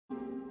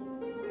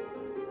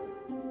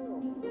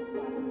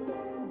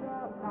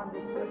Time to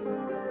take the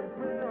red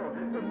pill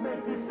to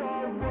make this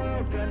our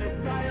world.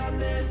 Gonna die on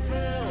this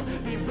hill.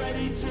 Be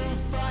ready to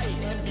fight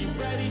and be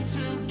ready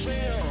to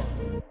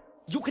kill.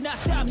 You cannot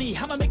stop me,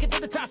 I'ma make it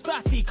to the top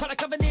spicy. Call it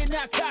covenant,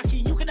 not cocky.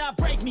 You cannot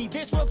break me,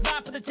 this world's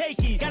mine for the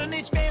taking. Got an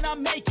inch, man,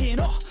 I'm making.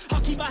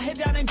 I'll keep my head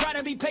down and grind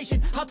and be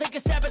patient. I'll take a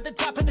stab at the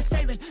top and the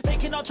sailing. They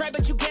can all try,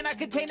 but you cannot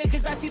contain it.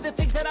 Cause I see the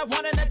things that I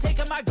want and I take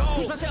on my goals.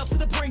 Push myself to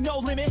the brink, no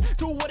limit.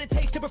 Do what it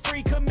takes to be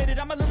free, committed.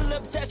 I'm a little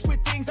obsessed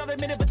with things, I'll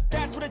admit it. But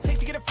that's what it takes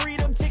to get a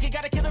freedom ticket.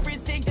 Got a killer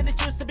instinct and it's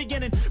just the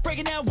beginning.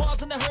 Breaking down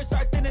walls and the hurt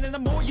start thinning. And the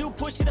more you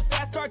push it, the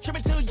fast start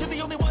tripping. Till you're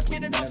the only one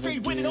standing up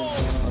straight, winning all.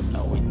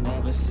 No, we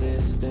never sit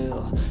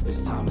still.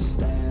 It's time to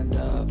stand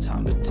up,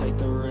 time to take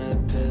the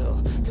red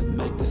pill. To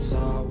make this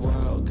our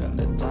world,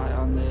 gonna die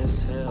on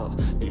this hill.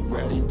 Be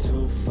ready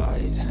to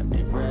fight and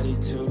be ready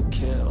to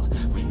kill.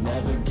 We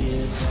never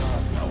give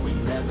up, no, we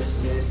never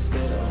sit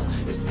still.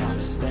 It's time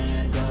to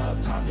stand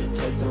up, time to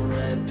take the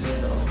red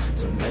pill.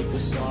 To make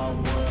this our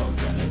world,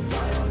 gonna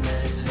die on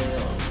this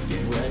hill. Be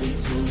ready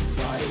to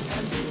fight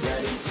and be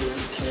ready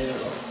to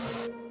kill.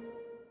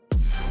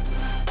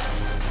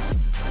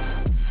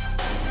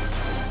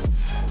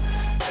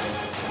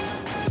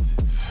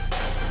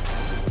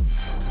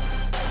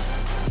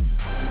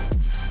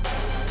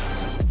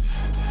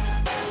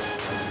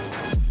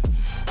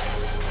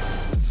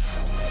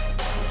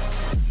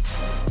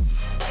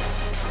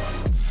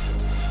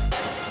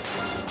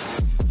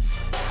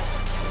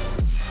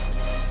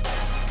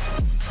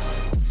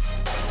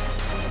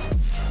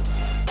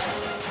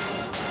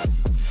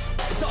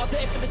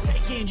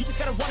 You just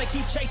gotta wanna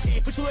keep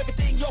chasing, pursue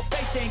everything you're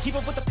facing. Keep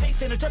up with the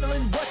pace and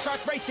adrenaline rush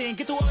starts racing.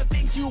 Get through all the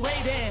things you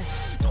hate in.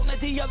 Don't let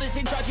the others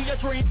in charge of your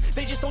dreams.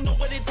 They just don't know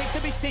what it takes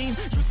to be seen.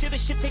 You see the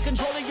ship take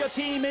control of your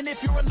team. And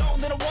if you're alone,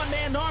 then a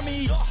one-man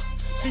army.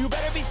 So you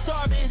better be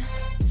starving,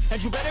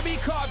 and you better be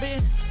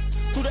carving.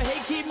 Through the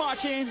hate, keep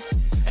marching,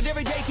 and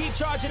every day keep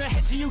charging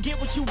ahead till you get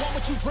what you want,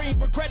 what you dream.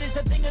 Regret is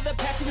a thing of the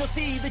past, and you'll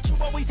see that you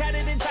always had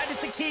it inside.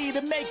 It's the key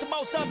to make the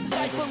most of this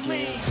life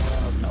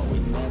believe. No, we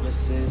never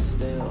sit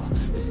still.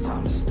 It's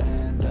time to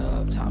stand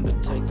up, time to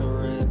take the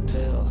red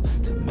pill.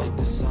 To make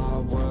this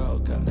our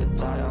world, gonna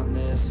die on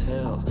this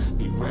hill.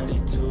 Be ready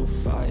to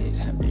fight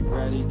and be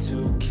ready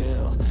to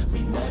kill. We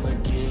never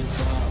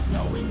give up,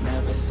 no, we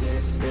never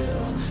sit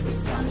still.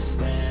 It's time to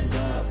stand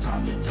up,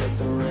 time to take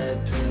the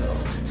red pill.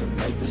 To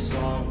make this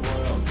our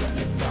world,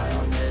 gonna die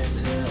on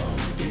this hill.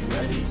 Be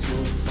ready to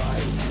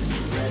fight and be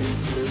ready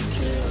to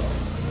kill.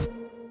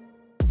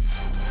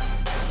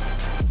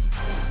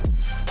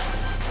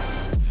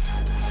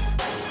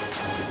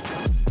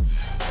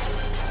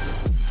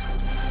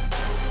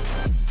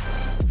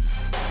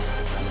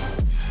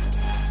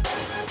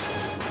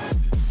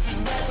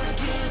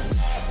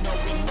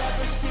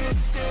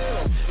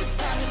 It's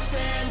time to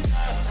stand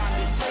up, time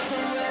to take the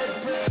red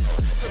pill.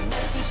 To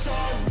make this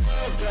our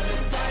world,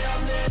 gonna die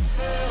on this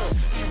hill.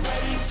 Be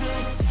ready to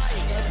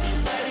fight and be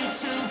ready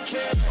to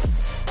kill.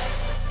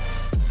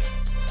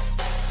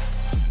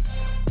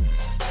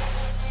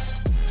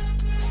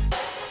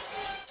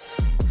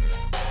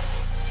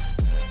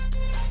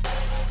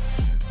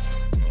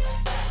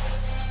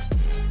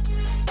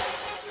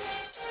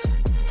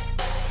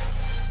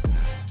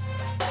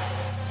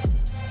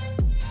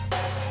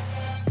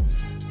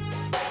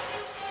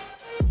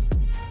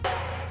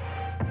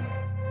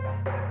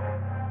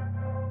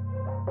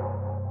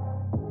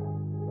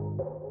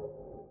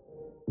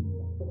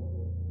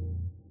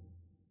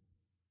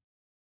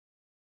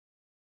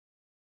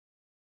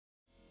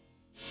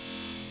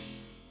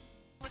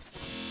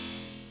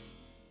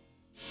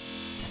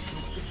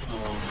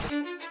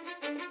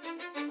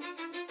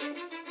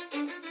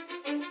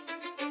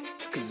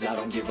 Cause I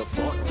don't give a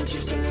fuck what you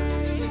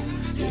say.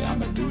 Yeah,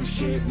 I'ma do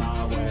shit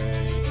my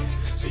way.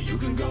 So you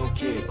can go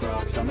kick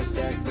rocks, I'ma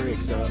stack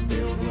bricks up,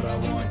 build what I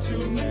want to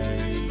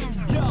make.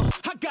 Yo,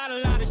 I got a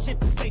lot of shit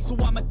to say, so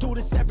I'ma do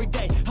this every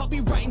day. I'll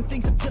be writing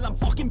things until I'm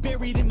fucking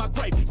buried in my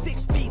grave.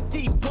 6 feet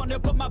deep under,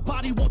 but my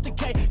body won't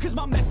decay. Cause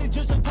my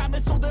messages are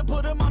timeless, so they'll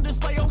put them on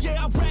display. Oh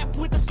yeah, I rap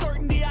with a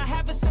certainty, I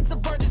have a sense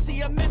of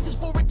urgency. A message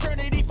for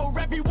eternity, for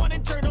everyone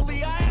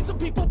internally. I had some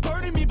people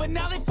burning me, but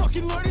now they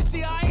fucking learn to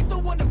see I ain't the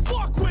one to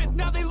fuck with.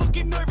 Now they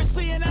looking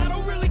nervously, and I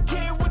don't really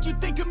care what you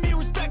think of me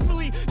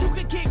respectfully. You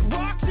can kick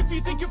rocks if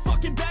you think you're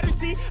fucking better,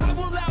 see. I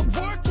will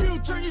outwork you,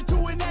 turn you to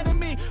an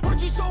enemy.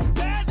 Hurt you so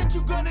bad that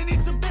you're gonna need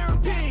some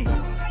therapy.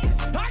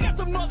 I got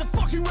the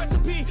motherfucking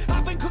recipe.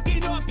 I've been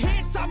cooking up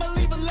hits, I'ma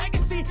leave a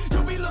legacy.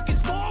 You'll be looking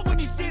small when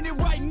you're standing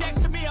right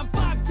next to me. I'm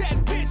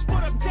 5'10", bitch,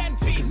 but I'm 10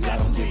 feet. Cause I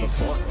don't give a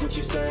fuck what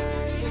you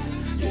say.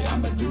 Yeah,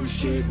 I'ma do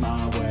shit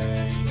my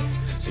way.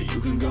 So you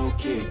can go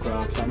kick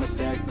rocks, I'ma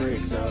stack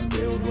bricks up,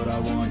 build what I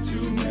want to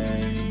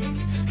make.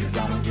 Cause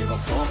I don't give a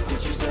fuck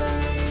what you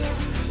say.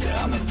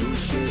 Yeah, I'ma do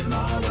shit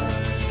my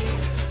way.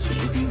 So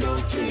you can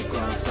go kick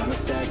rocks, I'ma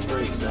stack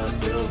bricks up,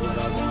 build what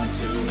I want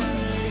to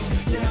make.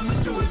 Yeah, I'ma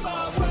do it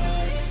my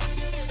way.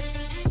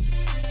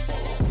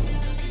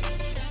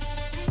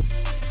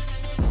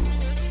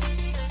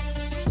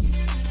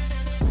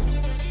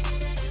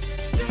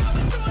 Yeah,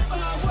 I'ma do it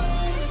my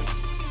way.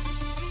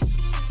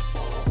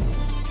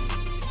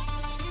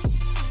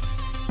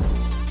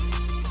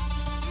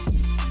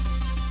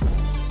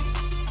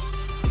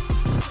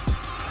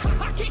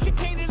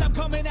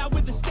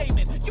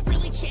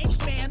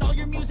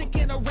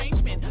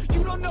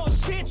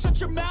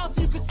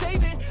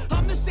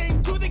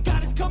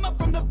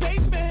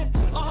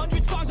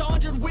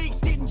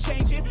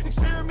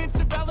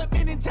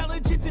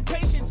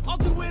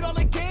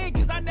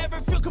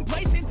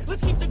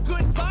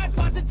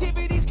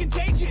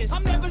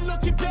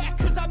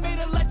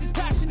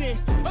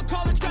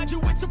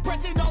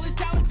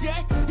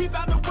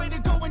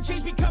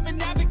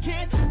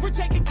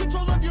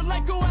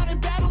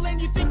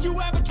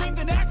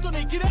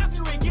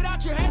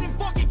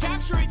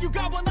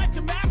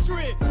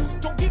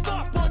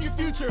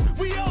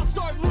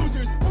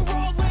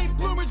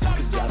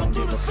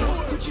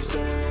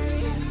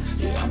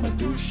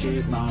 do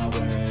shit my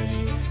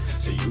way.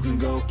 So you can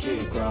go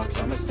kick rocks,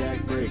 I'ma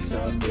stack bricks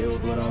up,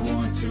 build what I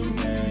want to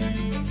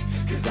make.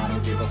 Cause I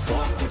don't give a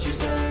fuck what you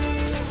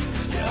say.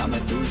 Yeah, I'ma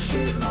do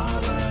shit my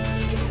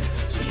way.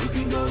 So you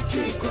can go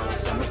kick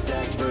rocks, I'ma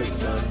stack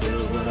bricks up,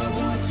 build what I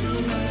want to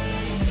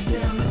make.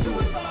 Yeah, I'ma do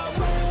it my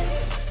way.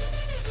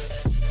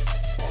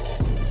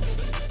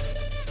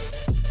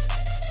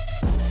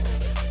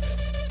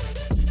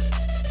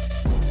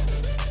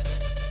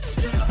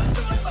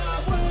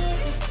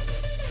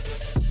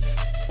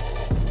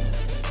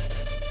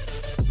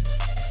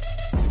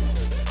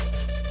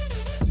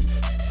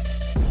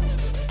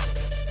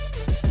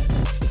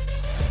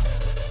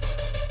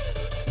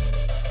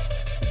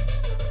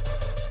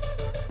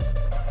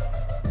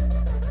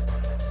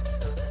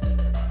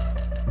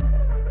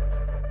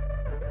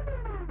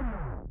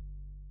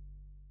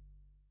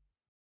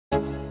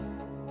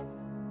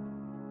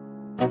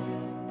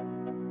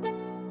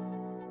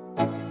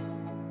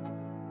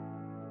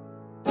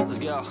 Let's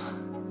go.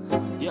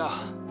 Yo,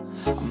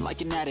 I'm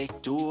like an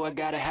addict, do I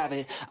gotta have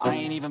it. I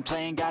ain't even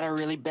playing, got a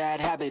really bad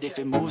habit. If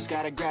it moves,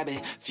 gotta grab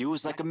it,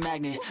 fuse like a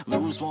magnet.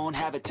 Lose, won't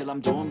have it till I'm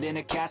doomed in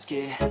a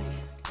casket.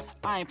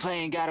 I ain't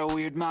playing, got a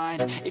weird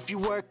mind. If you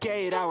work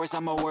 8 hours,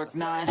 I'ma work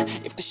 9.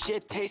 If the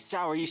shit tastes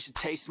sour, you should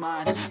taste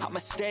mine. I'ma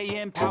stay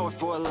in power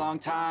for a long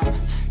time.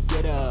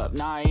 Get up,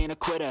 nah, I ain't a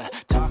quitter.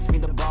 Toss me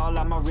the ball,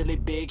 I'm a really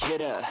big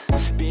hitter.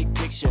 Big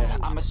picture,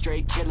 I'm a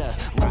straight killer.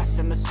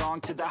 Rising the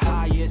song to the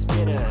highest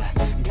bidder.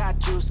 Got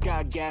juice,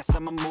 got gas,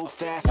 I'ma move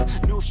fast.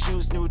 New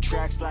shoes, new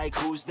tracks, like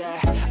who's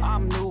that?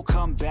 I'm new,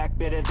 come back,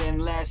 better than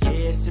last.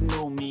 Yeah, it's a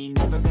new me,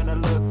 never gonna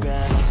look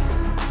back.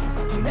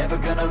 Never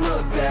gonna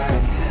look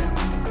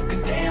back.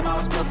 Cause damn, I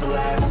was built to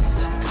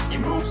last. You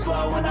move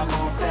slow and I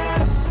move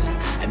fast,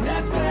 and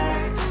that's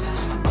facts.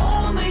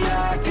 Only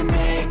I can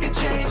make a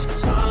change.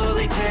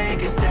 Slowly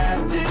take a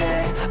step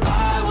today.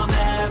 I will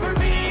never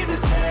be the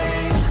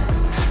same.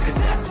 Cause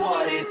that's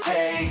what it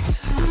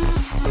takes.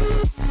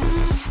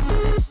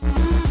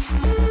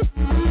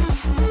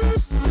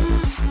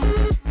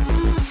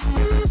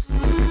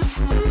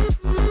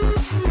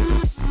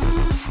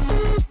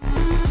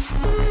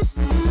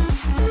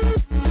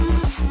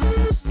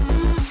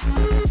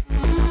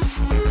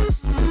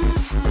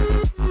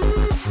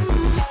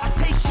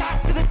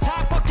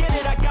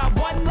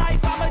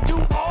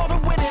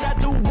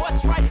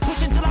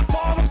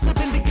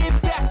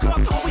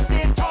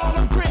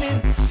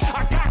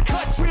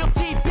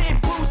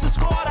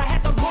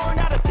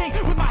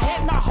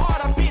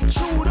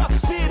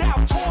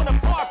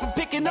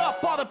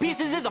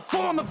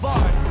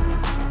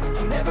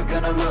 Never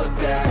gonna look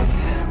back.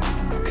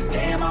 Cause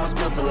damn, I was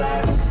built to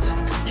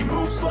last. You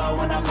move slow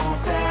and I move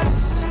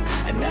fast,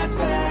 and that's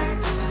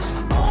facts.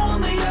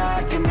 Only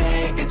I can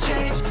make a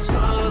change.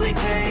 Slowly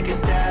take a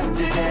step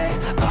today.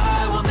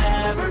 I will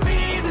never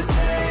be the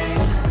same.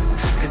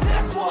 Cause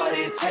that's what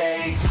it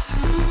takes.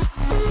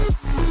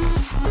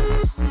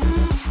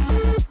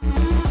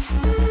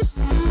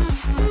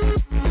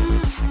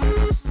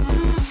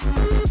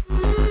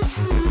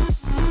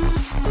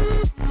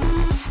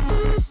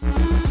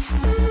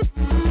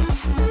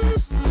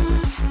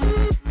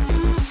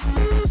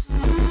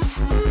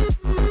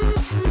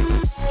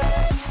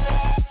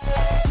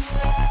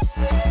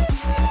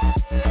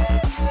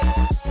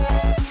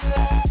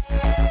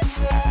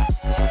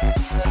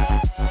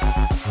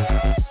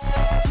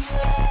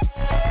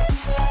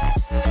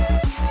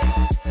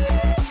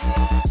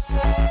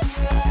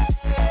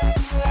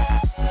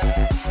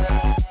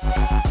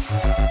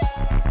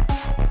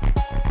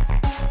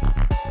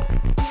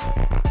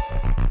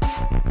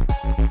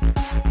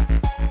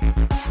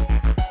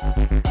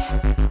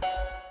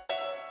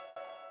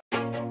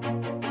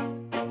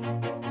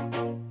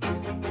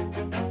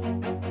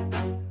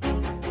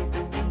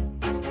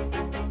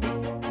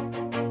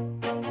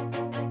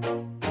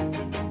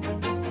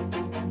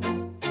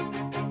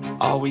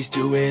 Always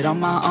do it on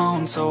my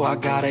own, so I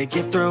gotta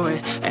get through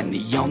it. And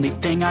the only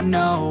thing I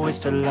know is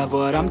to love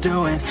what I'm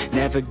doing.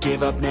 Never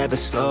give up, never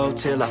slow,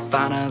 till I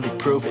finally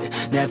prove it.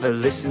 Never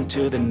listen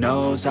to the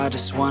no's, I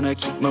just wanna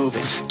keep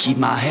moving. Keep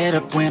my head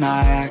up when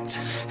I act,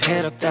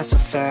 head up, that's a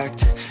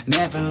fact.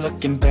 Never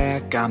looking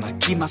back, I'ma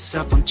keep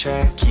myself on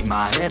track. Keep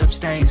my head up,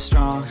 staying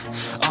strong,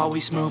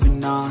 always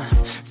moving on.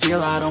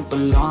 Feel I don't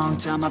belong,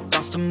 tell my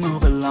thoughts to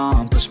move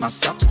along. Push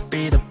myself to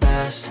be the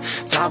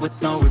best, die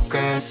with no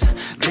regrets.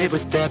 Live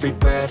with every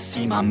breath,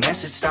 see my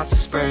message start to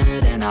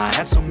spread. And I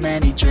had so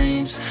many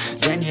dreams,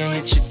 then you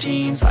hit your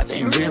teens. Life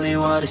ain't really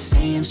what it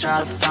seems, try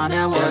to find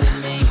out what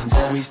it means.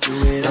 Always do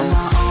it on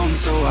my own,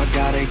 so I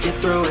gotta get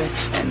through it.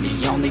 And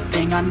the only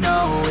thing I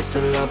know is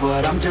to love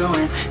what I'm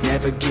doing.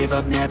 Never give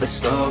up, never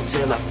slow,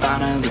 till I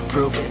finally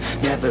prove it.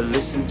 Never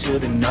listen to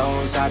the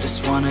no's, I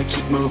just wanna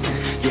keep moving.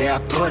 Yeah, I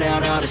put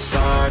out all this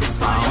art, it's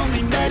my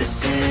only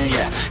medicine.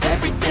 Yeah,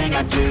 everything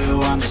I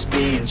do, I'm just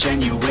being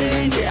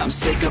genuine. Yeah, I'm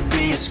sick of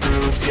being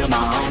screwed, feel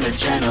my own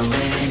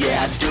adrenaline.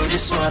 Yeah, I do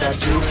just what I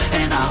do,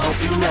 and I hope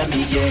you let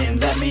me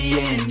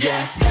in,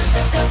 yeah.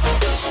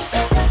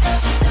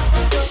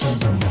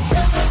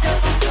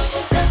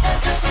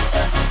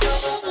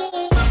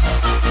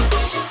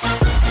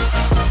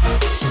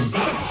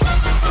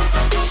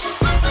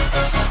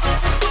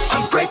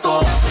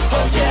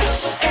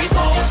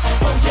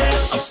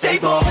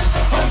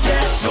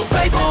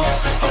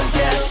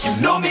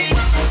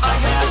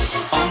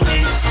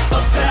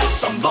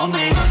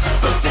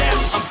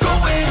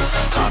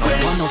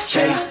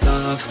 fake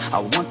love, I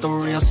want the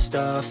real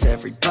stuff.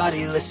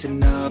 Everybody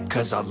listen up,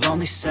 cause I'll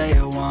only say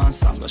it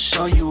once. I'm gonna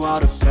show you all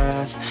the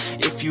path.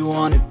 If you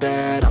want it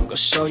bad, I'm gonna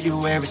show you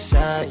where it's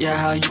at. Yeah,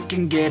 how you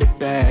can get it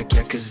back.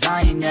 Yeah, cause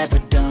I ain't never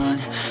done,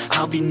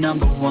 I'll be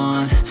number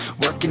one.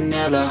 Working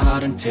hella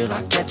hard until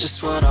I get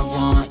just what I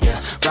want. Yeah,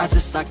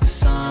 rises like the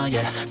sun,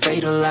 yeah,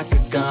 fatal like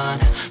a gun.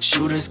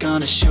 Shooter's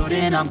gonna shoot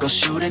and I'm gonna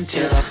shoot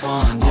until I've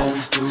won. Yeah,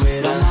 always do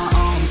it on my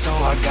own, so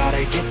I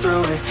gotta get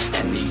through it.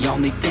 And the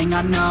only thing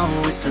I know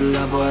is to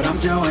love what I'm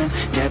doing.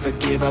 Never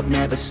give up,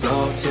 never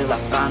slow, till I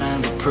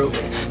finally prove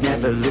it.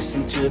 Never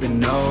listen to the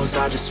no's,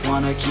 I just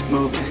wanna keep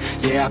moving.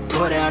 Yeah, I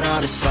put out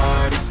all this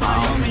art, it's my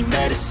only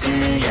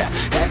medicine. Yeah,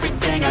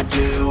 everything I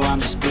do, I'm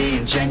just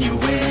being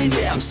genuine.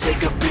 Yeah, I'm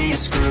sick of being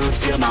screwed,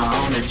 feel my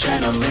own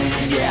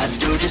adrenaline. Yeah, I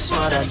do just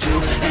what I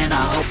do, and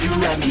I hope you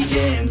let me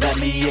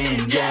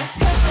in, yeah.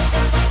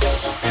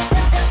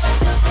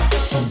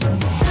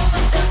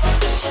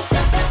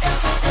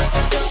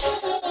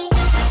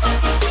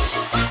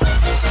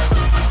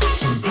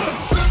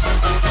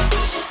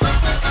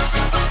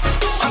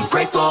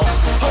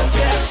 Oh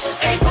yeah,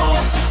 able,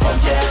 oh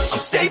yeah, I'm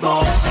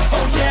stable,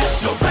 oh yeah,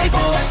 no label,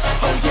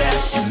 oh yeah,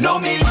 you know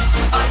me,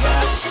 I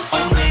have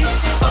only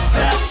a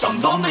path,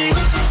 I'm lonely,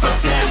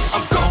 but damn,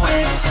 I'm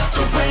going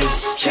to win,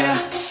 yeah.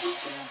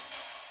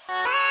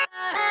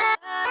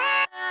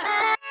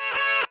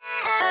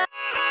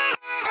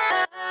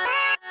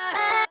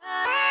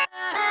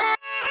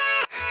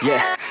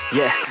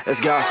 Yeah, let's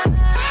go.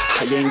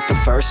 I ain't the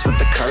first with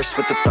the curse,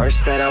 with the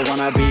thirst that I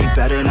wanna be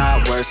better,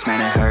 not worse,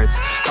 man it hurts.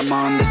 I'm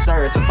on this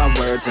earth with my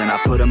words and I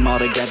put them all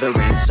together,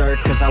 insert,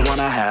 cause I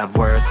wanna have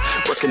worth.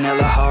 Working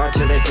hella hard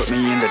till they put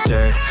me in the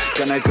dirt.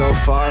 Gonna go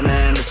far,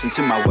 man, listen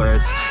to my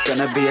words.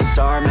 Gonna be a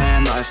star,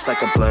 man, life's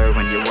like a blur.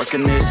 When you're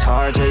working this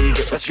hard, yeah, you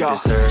get what you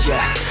deserve.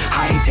 Yeah,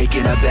 I ain't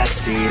taking a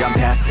backseat, I'm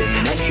passing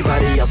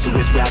anybody else who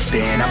is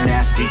rapping. I'm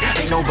nasty,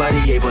 ain't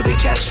nobody able to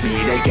catch me.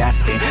 They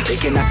gasping, they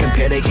cannot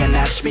compare, they can't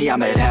match me.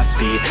 I'm at half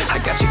speed, I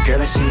got your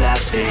girl and she laughing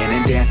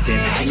and dancing,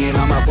 hanging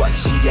on my butt,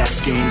 she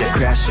asking to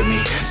crash with me,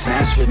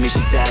 smash with me, she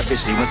savage,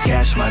 she wants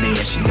cash money, and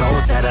she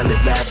knows that I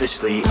live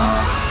lavishly.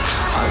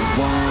 I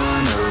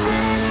wanna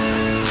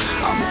live,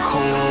 I'm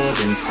cold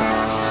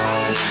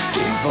inside,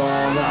 give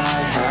all I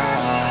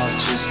have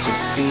just to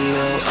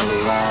feel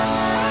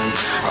alive.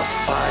 I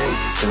fight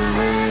to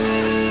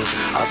live,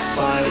 I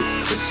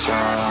fight to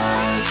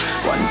strive,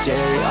 one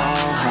day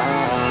I'll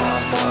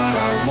have what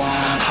I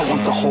want. I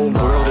want the whole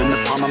world in the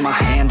palm of my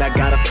hand, I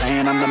got a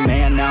plan, I'm the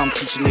man, now I'm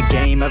teaching the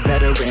game, a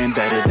veteran,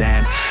 better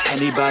than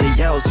anybody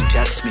else who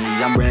tests me.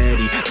 I'm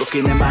ready,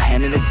 looking at my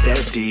hand and it's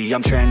steady,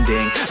 I'm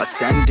trending,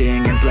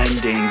 ascending and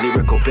blending,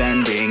 lyrical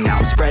bending, now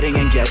I'm spreading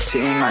and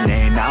getting my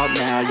name out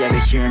now, yeah, they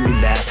hearing me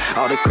laugh,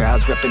 all the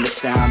crowds repping the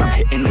sound, I'm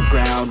hitting the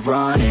ground,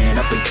 running,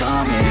 up and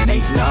coming,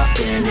 ain't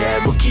nothing,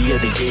 yeah, rookie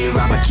of the year,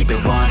 I'ma keep it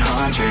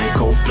 100,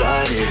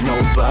 cold-blooded, no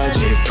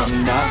budget,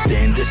 from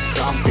nothing to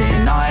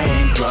something, I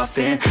ain't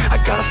bluffing,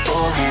 I got a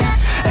full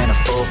hand and a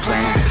full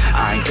plan,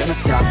 I ain't gonna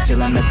stop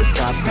till I'm at the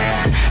top,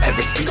 man,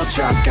 every single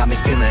drop got me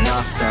feeling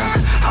awesome,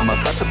 I'm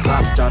about to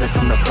pop, started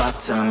from the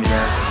bottom,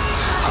 yeah,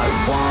 I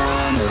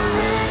wanna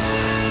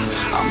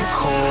live, I'm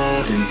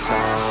cold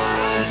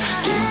inside,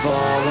 give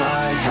all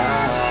I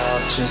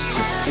have just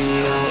to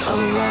feel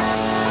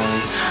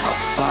alive, I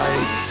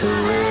fight to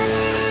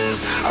live,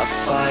 I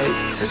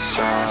fight to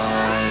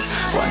strive,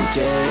 one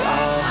day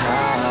I'll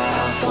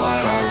have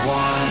what I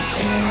want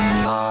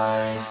in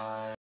life.